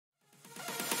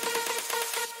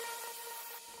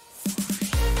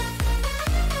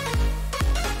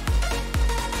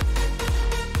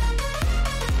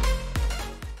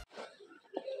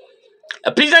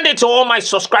A pleasant day to all my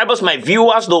subscribers, my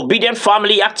viewers, the obedient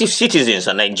family, active citizens,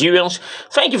 and Nigerians.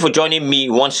 Thank you for joining me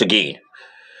once again.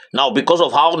 Now, because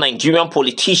of how Nigerian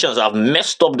politicians have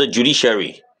messed up the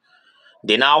judiciary,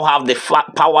 they now have the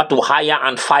power to hire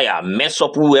and fire, mess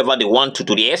up whoever they want to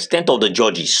the extent of the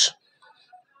judges.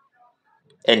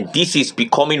 And this is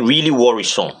becoming really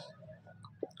worrisome.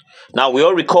 Now, we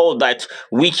all recall that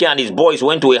Wike and his boys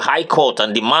went to a high court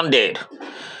and demanded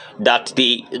that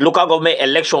the local government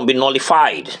election be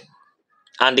nullified.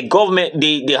 And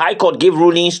the high court gave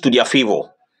rulings to their favor.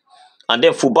 And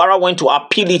then Fubara went to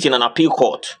appeal it in an appeal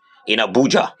court in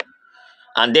Abuja.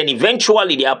 And then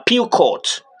eventually the appeal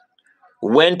court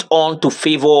went on to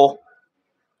favor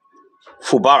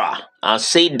Fubara and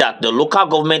said that the local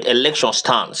government election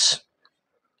stands.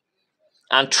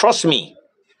 And trust me,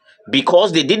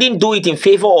 because they didn't do it in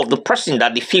favor of the person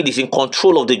that they feel is in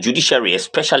control of the judiciary,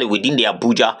 especially within the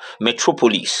Abuja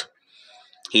metropolis,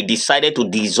 he decided to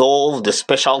dissolve the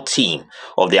special team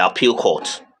of the appeal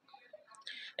court.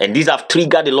 And these have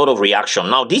triggered a lot of reaction.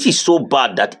 Now, this is so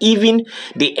bad that even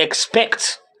they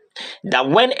expect that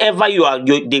whenever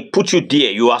they put you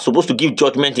there, you are supposed to give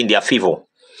judgment in their favor.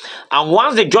 And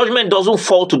once the judgment doesn't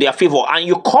fall to their favor and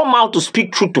you come out to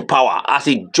speak truth to power as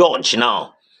a judge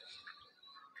now,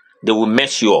 they will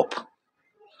mess you up.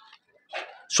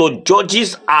 So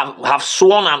judges have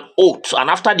sworn an oath, and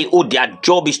after the oath, their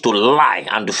job is to lie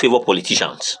and to favor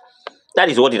politicians. That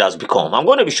is what it has become. I'm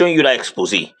going to be showing you that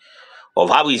expose of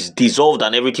how it's dissolved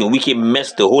and everything. Wike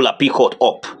messed the whole appeal court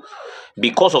up.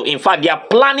 Because of, in fact, they are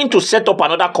planning to set up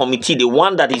another committee, the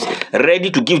one that is ready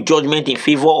to give judgment in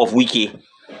favor of Wike.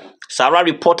 Sarah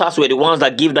reporters were the ones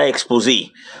that gave that expose.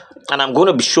 And I'm going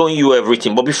to be showing you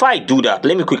everything. But before I do that,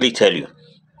 let me quickly tell you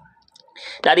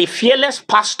that a fearless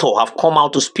pastor have come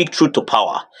out to speak truth to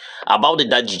power about the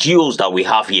GOs that we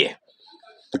have here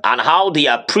and how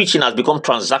their preaching has become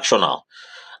transactional,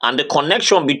 and the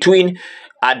connection between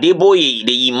Adeboye,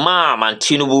 the imam, and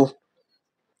Tinubu,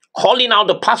 calling out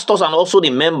the pastors and also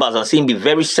the members and saying be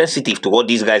very sensitive to what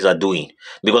these guys are doing,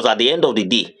 because at the end of the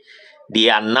day, they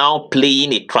are now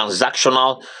playing a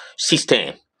transactional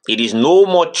system. It is no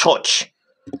more church.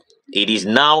 It is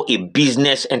now a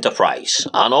business enterprise,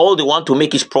 and all they want to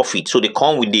make is profit. So they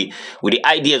come with the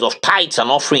ideas of tithes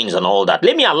and offerings and all that.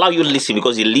 Let me allow you to listen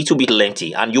because it's a little bit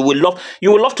lengthy, and you will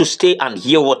love to stay and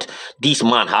hear what this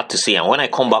man had to say. And when I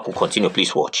come back, we'll continue.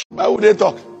 Please watch. Why would they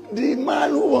talk? The man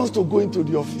who wants to go into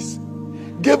the office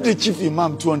gave the chief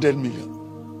imam 200 million.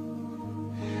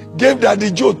 Gave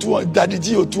Daddy Gio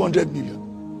 200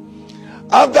 million.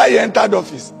 After he entered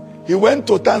office, he went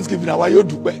to Thanksgiving.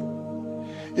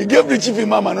 He gave the chief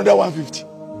imam another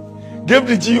 150. Gave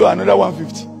the GO another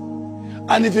 150.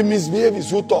 And if he misbehaves,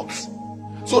 who talks?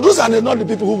 So those are not the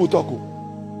people who will talk.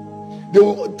 They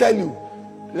will tell you,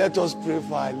 let us pray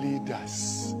for our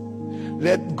leaders.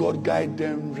 Let God guide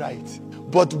them right.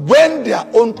 But when their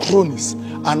own cronies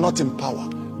are not in power,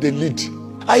 they lead.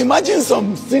 I imagine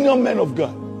some senior men of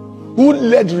God who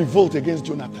led revolt against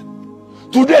Jonathan.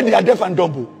 Today they are deaf and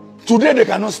dumb. Today they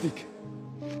cannot speak.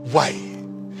 Why?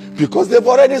 Because they've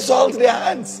already soiled their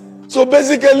hands. So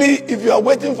basically, if you are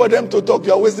waiting for them to talk,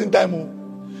 you are wasting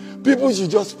time. People should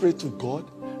just pray to God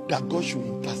that God should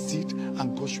intercede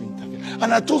and God should intervene.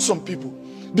 And I told some people,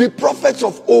 the prophets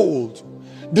of old,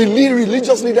 the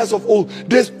religious leaders of old,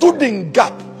 they stood in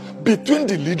gap between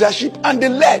the leadership and the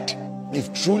led.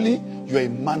 If truly you are a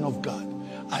man of God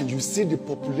and you see the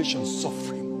population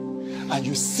suffering and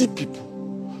you see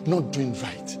people not doing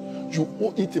right, you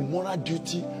owe it a moral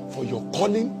duty for your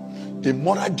calling, a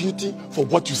moral duty for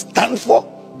what you stand for,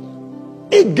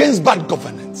 against bad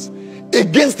governance,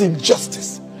 against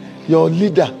injustice. Your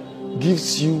leader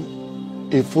gives you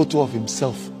a photo of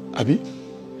himself, Abi,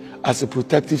 as a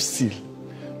protective seal.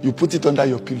 You put it under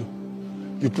your pillow.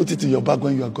 You put it in your bag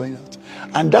when you are going out.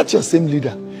 And that your same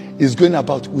leader is going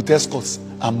about with escorts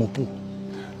and mopo.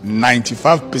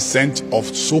 95% of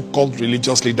so-called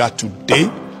religious leaders today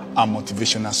are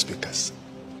motivational speakers.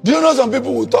 Do you know some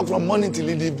people will talk from morning till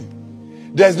evening?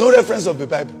 There's no reference of the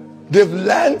Bible. They've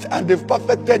learned and they've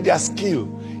perfected their skill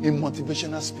in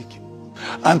motivational speaking.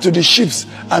 And to the sheeps,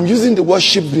 I'm using the word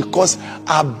sheep because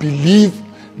I believe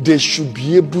they should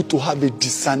be able to have a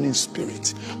discerning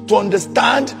spirit, to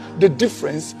understand the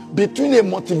difference between a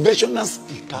motivational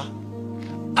speaker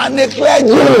and a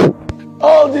clergy.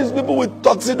 All these people with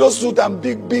tuxedo suit and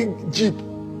big jeep,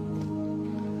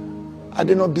 are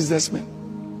they not businessmen?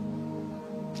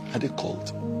 Are they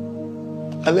called?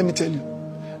 And let me tell you,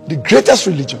 the greatest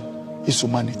religion is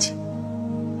humanity.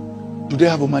 Do they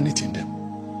have humanity in them?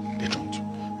 They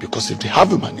don't. Because if they have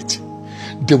humanity,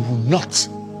 they will not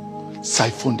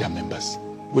siphon their members.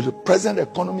 With the present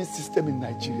economic system in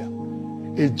Nigeria,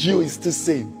 a GO is still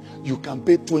saying you can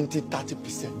pay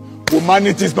 20-30%.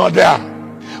 Humanity is not there.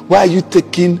 Why are you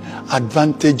taking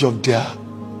advantage of their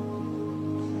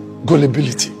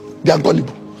gullibility? They are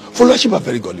gullible. Followership are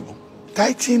very gullible.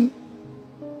 Tithing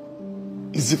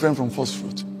is different from first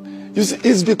fruit. You see,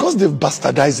 it's because they've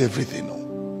bastardized everything.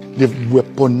 They've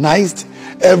weaponized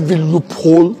every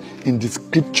loophole in the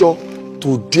scripture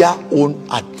to their own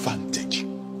advantage.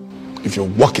 If you're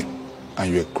working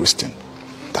and you're a Christian,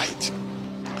 tithe.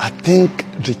 I think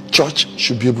the church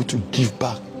should be able to give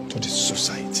back to the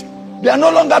society. They are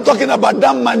no longer talking about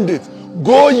that mandate.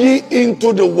 Go ye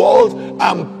into the world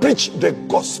and preach the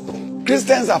gospel.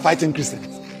 Christians are fighting Christians.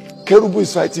 Kerubu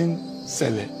is fighting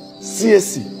Sele.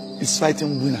 CSC is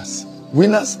fighting Winners.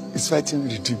 Winners is fighting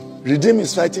Redeem. Redeem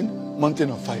is fighting Mountain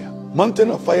of Fire.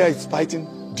 Mountain of Fire is fighting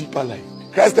Deeper Life.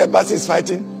 Christ Embassy is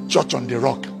fighting Church on the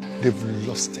Rock. They've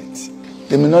lost it.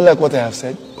 They may not like what I have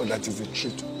said, but that is the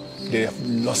truth. They have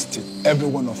lost it. Every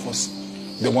one of us.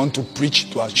 They want to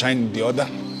preach to outshine the other.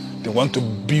 They want to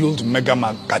build mega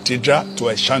cathedral to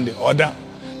outshine the other.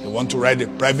 They want to ride a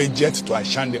private jet to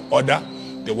outshine the other.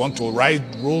 They want to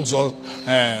ride Rolls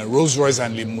Royce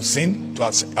and limousine to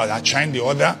outshine the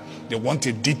other. They want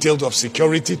a detail of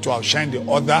security to outshine the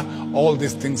other. All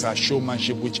these things are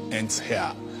showmanship which ends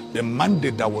here. The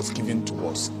mandate that was given to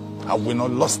us, have we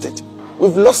not lost it?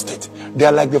 We've lost it. They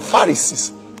are like the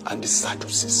Pharisees and the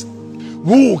Sadducees.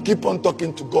 We will keep on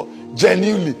talking to God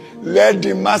genuinely. Let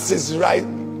the masses rise.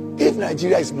 If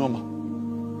Nigeria is normal,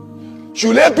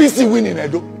 should APC win in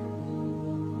Edo?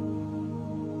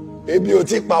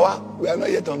 ABOT power, we are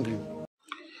not yet hungry.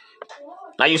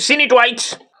 Now you've seen it,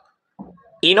 right?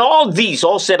 In all this,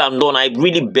 all said and done, I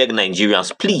really beg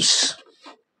Nigerians, please,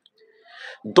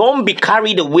 don't be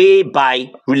carried away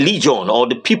by religion or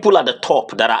the people at the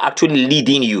top that are actually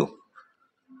leading you.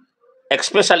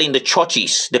 Especially in the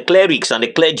churches, the clerics and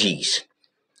the clergies,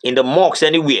 in the mosques,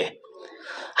 anywhere.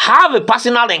 Have a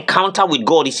personal encounter with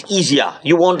God is easier.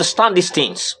 You will understand these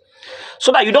things.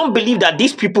 So that you don't believe that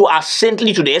these people are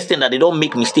saintly to the extent that they don't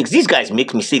make mistakes. These guys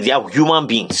make mistakes. They are human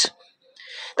beings.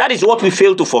 That is what we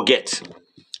fail to forget.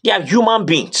 They are human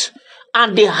beings.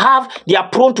 And they are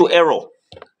prone to error.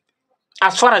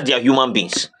 As far as they are human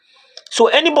beings. So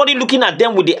anybody looking at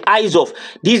them with the eyes of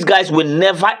these guys will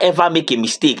never ever make a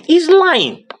mistake is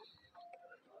lying.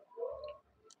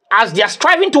 As they are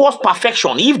striving towards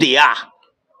perfection, if they are.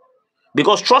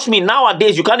 Because trust me,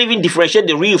 nowadays you can't even differentiate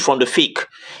the real from the fake.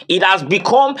 It has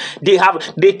become,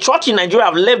 the church in Nigeria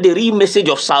have left the real message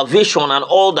of salvation and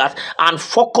all that and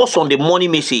focus on the money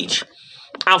message.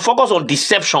 And focus on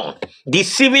deception.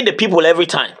 Deceiving the people every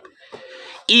time.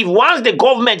 If once the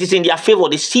government is in their favor,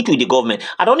 they sit with the government.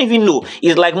 I don't even know.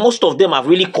 It's like most of them have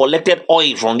really collected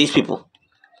oil from these people.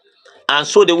 And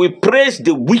so they will praise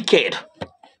the wicked.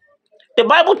 The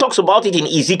Bible talks about it in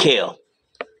Ezekiel.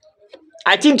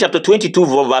 I think chapter 22,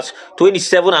 verse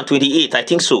 27 and 28. I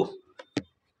think so.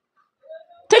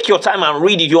 Take your time and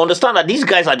read it. You understand that these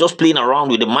guys are just playing around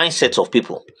with the mindsets of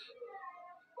people.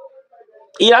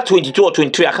 Either 22 or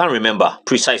 23, I can't remember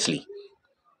precisely.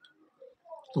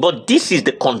 But this is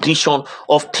the condition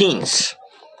of things.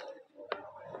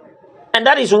 And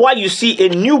that is why you see a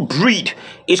new breed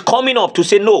is coming up to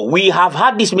say, no, we have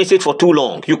had this message for too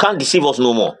long. You can't deceive us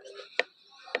no more.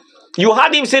 You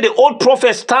heard him say the old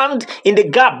prophets stand in the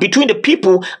gap between the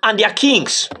people and their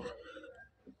kings.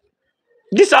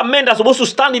 These are men that are supposed to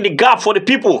stand in the gap for the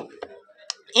people.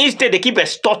 Instead, they keep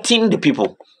extorting the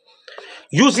people.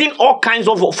 Using all kinds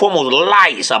of form of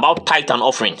lies about tithe and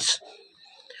offerings.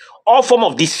 All form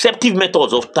of deceptive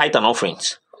methods of tithe and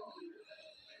offerings.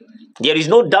 There is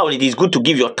no doubt it is good to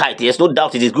give your tithe. There is no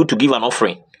doubt it is good to give an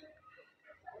offering.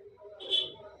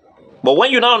 But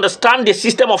when you now understand the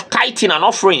system of tithing and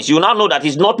offerings, you now know that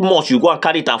it's not much. You go and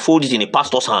carry it and fold it in a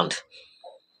pastor's hand.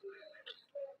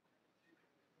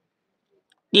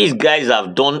 These guys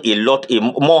have done a lot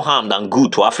more harm than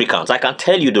good to Africans. I can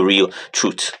tell you the real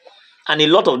truth. And a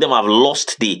lot of them have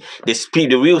lost the spirit,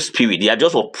 the real spirit. They are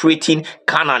just operating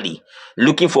carnally,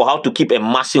 looking for how to keep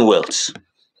amassing wealth.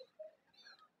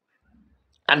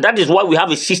 And that is why we have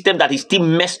a system that is still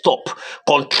messed up,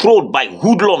 controlled by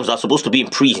hoodlums that are supposed to be in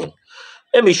prison.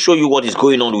 Let me show you what is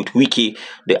going on with Wike,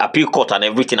 the appeal court and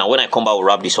everything. And when I come back, we'll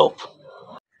wrap this up.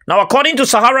 Now, according to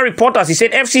Sahara reporters, he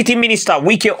said FCT Minister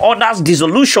Wike orders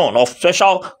dissolution of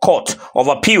Special Court of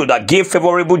Appeal that gave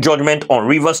favorable judgment on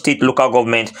Rivers State local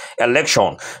government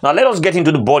election. Now, let us get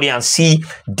into the body and see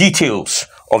details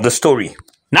of the story.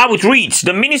 Now it reads,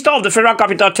 the Minister of the Federal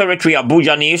Capital Territory,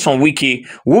 Abuja, Nyesom Wike,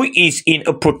 who is in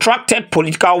a protracted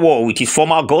political war with his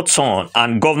former godson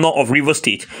and governor of Rivers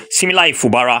State, Similai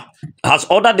Fubara, has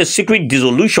ordered the secret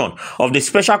dissolution of the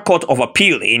Special Court of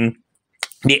Appeal in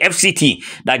the FCT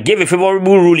that gave a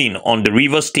favorable ruling on the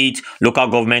Rivers State local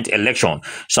government election.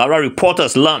 Sarah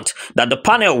reporters learned that the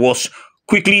panel was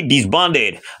quickly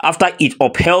disbanded after it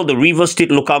upheld the Rivers State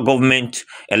local government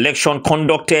election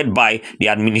conducted by the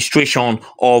administration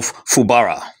of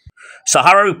Fubara.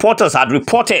 Sahara reporters had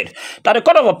reported that the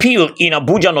Court of Appeal in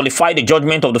Abuja nullified the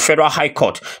judgment of the Federal High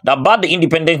Court that barred the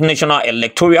Independent National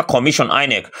Electoral Commission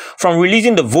 (INEC) from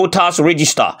releasing the voters'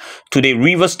 register to the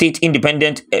Rivers State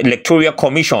Independent Electoral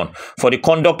Commission for the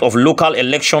conduct of local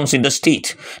elections in the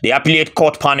state. The appellate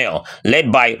court panel,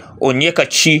 led by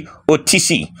Onyekachi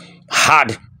e.t.c,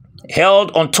 had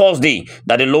held on Thursday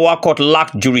that the lower court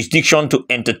lacked jurisdiction to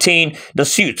entertain the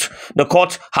suit. The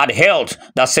court had held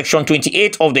that Section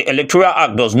 28 of the Electoral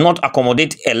Act does not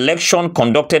accommodate election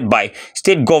conducted by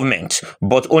state government,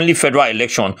 but only federal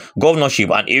election, governorship,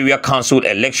 and area council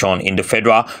election in the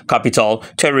Federal Capital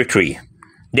Territory.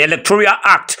 The Electoral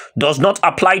Act does not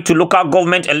apply to local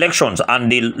government elections, and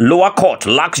the lower court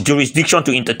lacks jurisdiction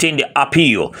to entertain the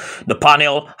appeal, the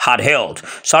panel had held.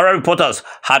 Sarah reporters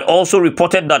had also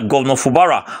reported that Governor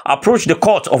Fubara approached the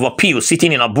Court of Appeal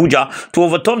sitting in Abuja to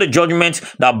overturn the judgment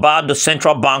that barred the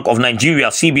Central Bank of Nigeria,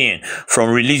 CBN, from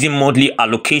releasing monthly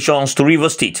allocations to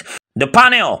Rivers State. The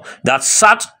panel that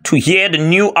sat to hear the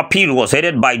new appeal was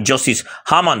headed by Justice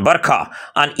Haman Barka,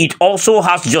 and it also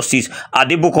has Justice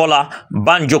Adebukola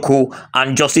Banjoko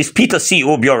and Justice Peter C.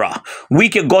 Obiora.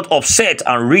 Wike got upset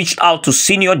and reached out to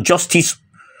senior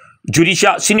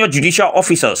judicial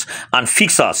officers and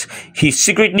fixers. He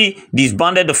secretly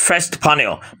disbanded the first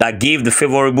panel that gave the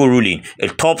favorable ruling, a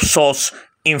top source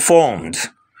informed.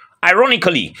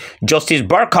 Ironically, Justice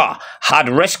Barker had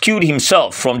rescued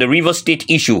himself from the Rivers State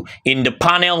issue in the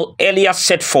panel earlier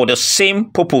set for the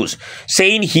same purpose,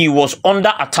 saying he was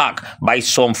under attack by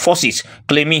some forces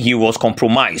claiming he was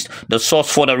compromised. The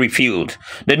source further revealed.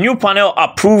 The new panel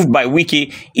approved by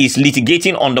Wike is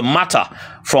litigating on the matter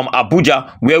from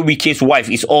Abuja, where Wike's wife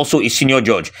is also a senior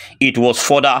judge. It was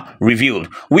further revealed.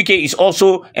 Wike is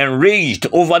also enraged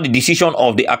over the decision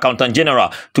of the Accountant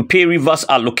General to pay Rivers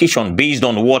allocation based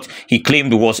on what he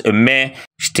claimed was a mere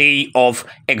stay of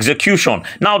execution.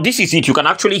 Now, this is it. You can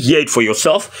actually hear it for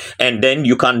yourself, and then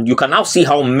you can now see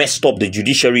how messed up the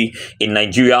judiciary in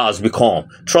Nigeria has become.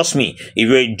 Trust me, if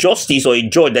you're a justice or a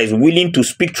judge that is willing to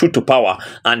speak truth to power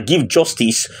and give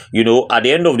justice, you know, at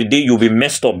the end of the day, you'll be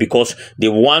messed up because they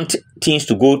want things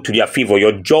to go to their favor.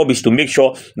 Your job is to make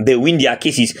sure they win their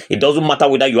cases. It doesn't matter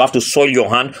whether you have to soil your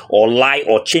hand or lie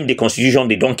or change the constitution.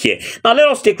 They don't care. Now, let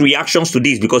us take reactions to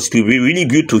this because it will be really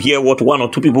good to hear what one or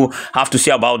two people have to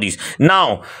say about this.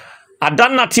 Now,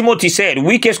 Adana Timothy said,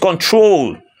 Wike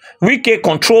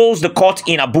controls the court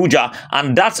in Abuja,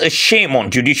 and that's a shame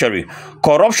on judiciary.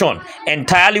 Corruption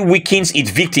entirely weakens its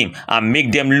victim and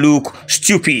make them look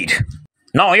stupid.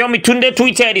 Now, Yomi Tunde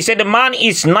tweeted, he said, the man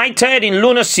is knighted in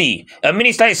lunacy. A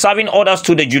minister is serving orders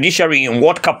to the judiciary in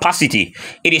what capacity?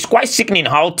 It is quite sickening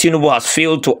how Tinubu has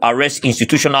failed to arrest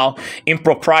institutional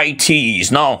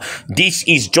improprieties. Now, this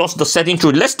is just the setting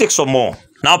truth. Let's take some more.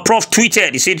 Now, Prof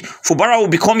tweeted, he said, Fubara will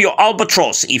become your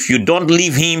albatross if you don't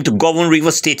leave him to govern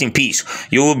Rivers State in peace.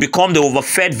 You will become the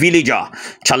overfed villager,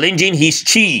 challenging his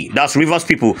chi, that's Rivers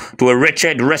people, to a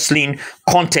wretched wrestling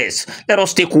contest. Let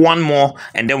us take one more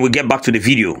and then we'll get back to the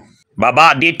video.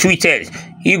 Baba, they tweeted,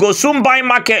 he go soon buy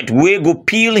market, we go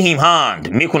peel him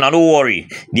hand. Make una no worry.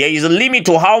 There is a limit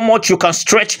to how much you can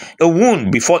stretch a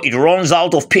wound before it runs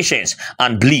out of patience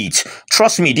and bleeds.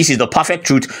 Trust me, this is the perfect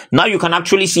truth. Now you can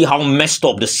actually see how messed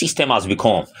up the system has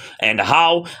become and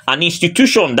how an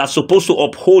institution that's supposed to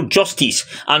uphold justice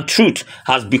and truth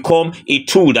has become a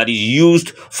tool that is used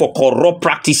for corrupt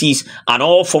practices and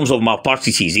all forms of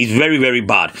malpractices. It's very, very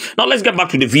bad. Now let's get back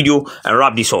to the video and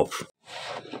wrap this up.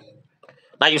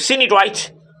 Now, you've seen it,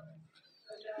 right?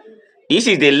 This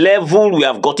is the level we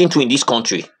have gotten to in this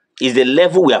country. Is the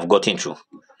level we have gotten to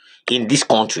in this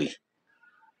country.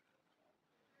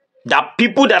 That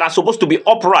people that are supposed to be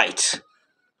upright,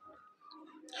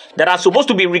 that are supposed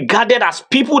to be regarded as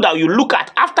people that you look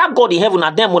at after God in heaven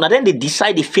and them, and then they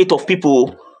decide the fate of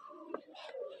people,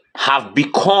 have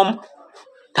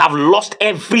lost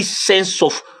every sense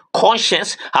of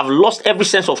conscience, have lost every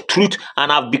sense of truth,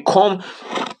 and have become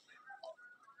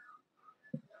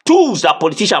tools that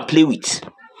politicians play with.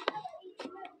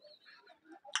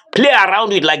 Play around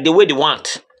with like the way they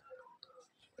want.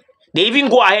 They even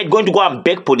going to go and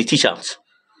beg politicians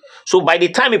So by the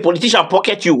time a politician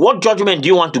pockets you, what judgment do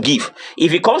you want to give?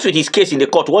 If he comes with his case in the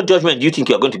court, what judgment do you think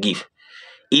you are going to give?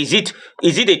 Is it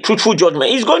a truthful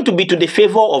judgment? It's going to be to the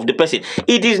favor of the person.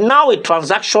 It is now a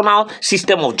transactional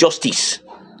system of justice.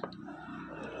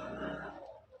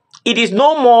 It is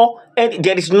no more,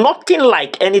 there is nothing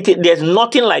like anything, there's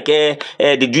nothing like the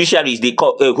judiciary is the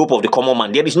hope of the common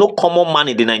man. There is no common man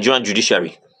in the Nigerian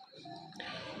judiciary.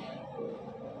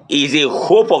 It is a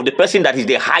hope of the person that is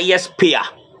the highest payer,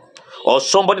 or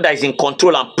somebody that is in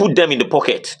control and put them in the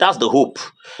pocket. That's the hope.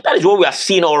 That is what we are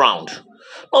seeing all around.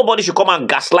 Nobody should come and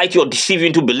gaslight you or deceive you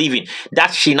into believing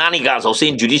that shenanigans of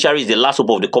saying judiciary is the last hope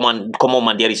of the common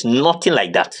man. There is nothing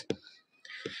like that.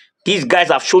 These guys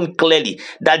have shown clearly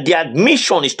that their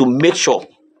mission is to make sure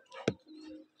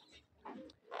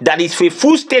that it's a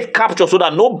full state capture so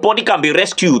that nobody can be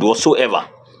rescued whatsoever.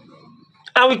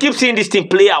 And we keep seeing this thing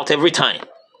play out every time.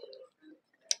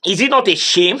 Is it not a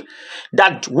shame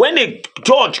that when a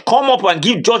judge come up and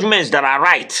give judgments that are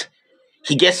right,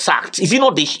 he gets sacked? Is it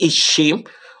not a shame?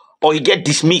 Or he get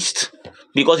dismissed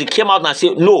because he came out and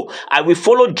said, no, I will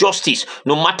follow justice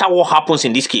no matter what happens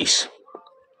in this case.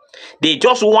 They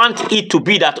just want it to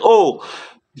be that, oh,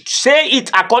 say it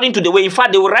according to the way. In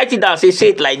fact, they will write it down and say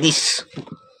it like this.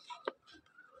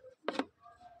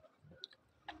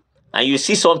 And you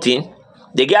see something,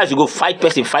 the guys will go fight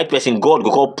person, God go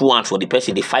call poor hand for the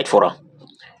person, they fight for her.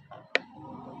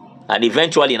 And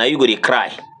eventually, now you go, they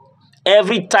cry.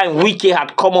 Every time Wike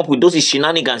had come up with those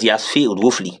shenanigans, he has failed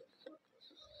woefully.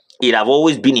 It have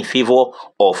always been in favor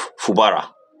of Fubara.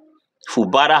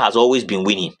 Fubara has always been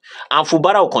winning. And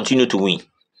Fubara will continue to win.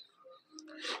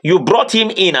 You brought him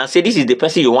in and said, this is the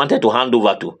person you wanted to hand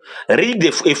over to. Rigged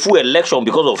a full election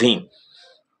because of him.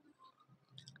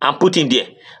 And put him there.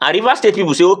 And River State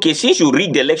people say, okay, since you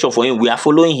rigged the election for him, we are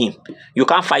following him. You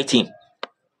can't fight him.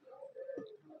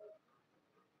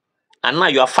 And now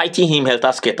you are fighting him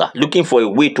helter-skelter, looking for a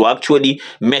way to actually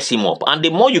mess him up. And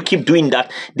the more you keep doing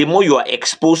that, the more you are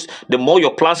exposed, the more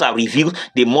your plans are revealed,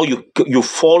 the more you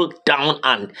fall down,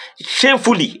 and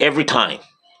shamefully every time.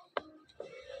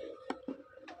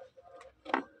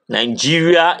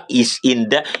 Nigeria is in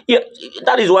the... Yeah,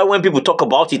 that is why when people talk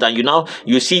about it and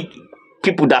you see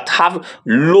people that have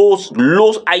low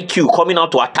IQ coming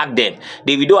out to attack them.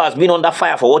 Davido has been under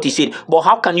fire for what he said. But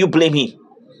how can you blame him?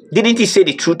 Didn't he say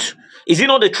the truth? Is it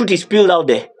not the truth he spilled out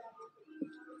there?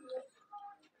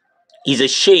 It's a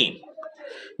shame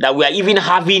that we are even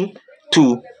having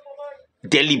to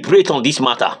deliberate on this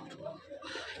matter.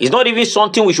 It's not even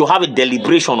something we should have a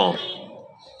deliberation on.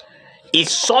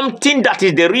 It's something that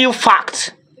is the real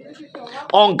fact.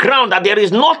 On ground, that there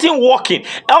is nothing working.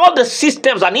 All the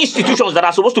systems and institutions that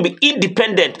are supposed to be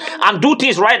independent and do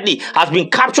things rightly has been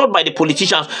captured by the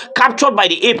politicians, captured by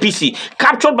the APC,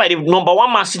 captured by the number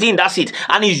one man sitting in that seat,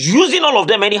 and he's using all of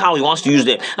them anyhow he wants to use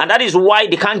them. And that is why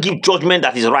they can't give judgment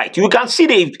that is right. You can see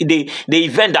the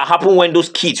event that happened when those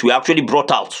kids were actually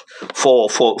brought out for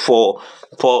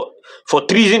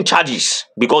treason charges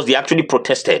because they actually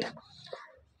protested.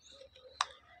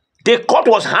 The court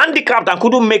was handicapped and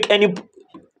couldn't make any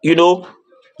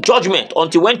judgment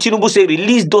until when Tinubu say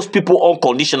release those people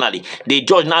unconditionally. The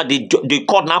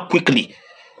court now quickly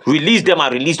released them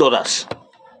and released others.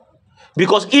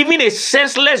 Because even a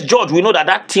senseless judge, we know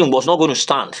that thing was not going to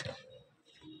stand.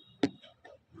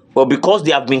 But because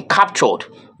they have been captured,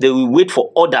 they will wait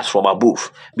for orders from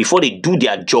above before they do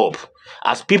their job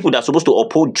as people that are supposed to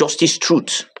uphold justice,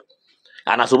 truth,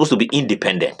 and are supposed to be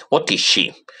independent. What a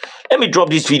shame. Let me drop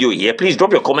this video here. Please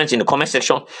drop your comments in the comment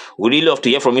section. We really love to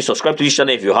hear from you. Subscribe to this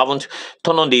channel if you haven't.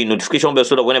 Turn on the notification bell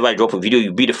so that whenever I drop a video,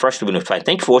 you'll be the first to be notified.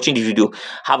 Thank you for watching this video.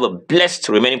 Have a blessed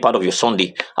remaining part of your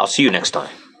Sunday. I'll see you next time.